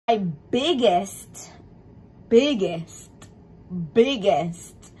My biggest,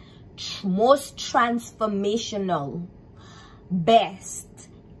 most transformational, best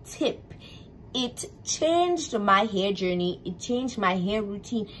tip. It changed my hair journey. It changed my hair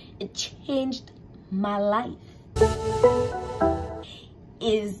routine. It changed my life.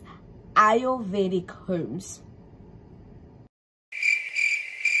 Is Ayurvedic herbs.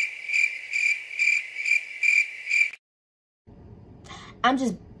 I'm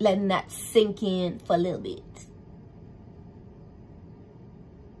just letting that sink in for a little bit.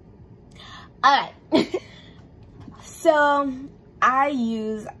 All right. So I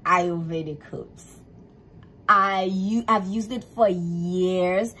use Ayurvedic herbs. I've used it for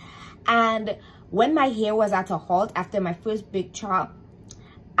years, and when my hair was at a halt after my first big chop,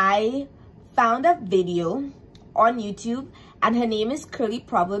 I found a video on YouTube, and her name is Curly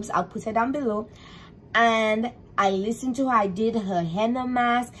Proverbs. I'll put her down below. And I listened to her. I did her henna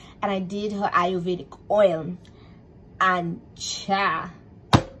mask and I did her Ayurvedic oil, and cha,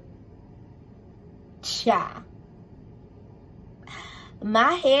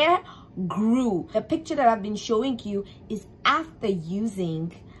 my hair grew. The picture that I've been showing you is after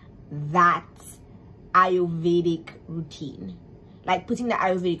using that Ayurvedic routine. Like putting the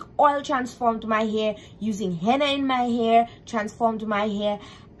Ayurvedic oil transformed my hair, using henna in my hair transformed my hair,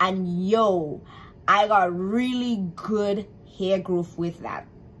 and yo, I got really good hair growth with that.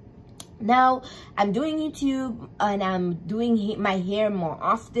 Now I'm doing YouTube and I'm doing my hair more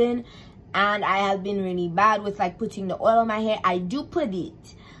often, and I have been really bad with like putting the oil on my hair. I do put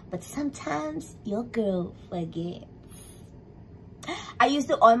it, but sometimes your girl forgets. I used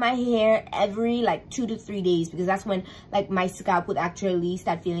to oil my hair every like 2 to 3 days, because that's when like my scalp would actually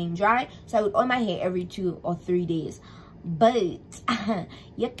start feeling dry. So I would oil my hair every 2 or 3 days. But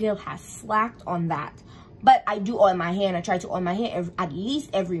your girl has slacked on that. But I do oil my hair, and I try to oil my hair at least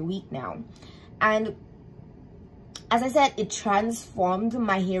every week now. And as I said, it transformed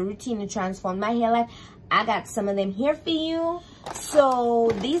my hair routine. It transformed my hair life. I got some of them here for you. So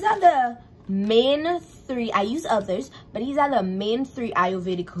these are the main 3. I use others, but these are the main 3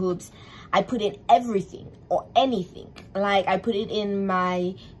 Ayurvedic herbs. I put in everything or anything. Like I put it in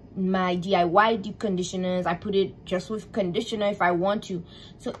my DIY deep conditioners. I put it just with conditioner if I want to.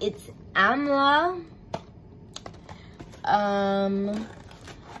 So it's Amla,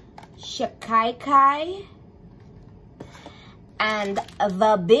 Shakaikai, and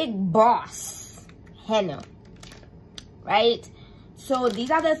the Big Boss henna, right? So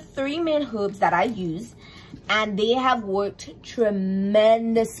these are the 3 main herbs that I use, and they have worked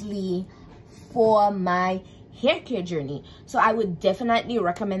tremendously for my hair care journey. So I would definitely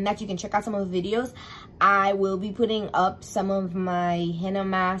recommend that. You can check out some of the videos. I will be putting up some of my henna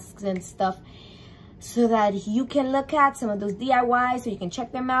masks and stuff so that you can look at some of those DIYs, so you can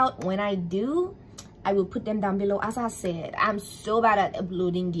check them out. When I do, I will put them down below. As I said, I'm so bad at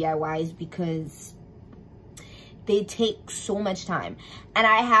uploading DIYs because they take so much time, and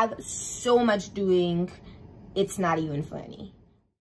I have so much doing, it's not even funny.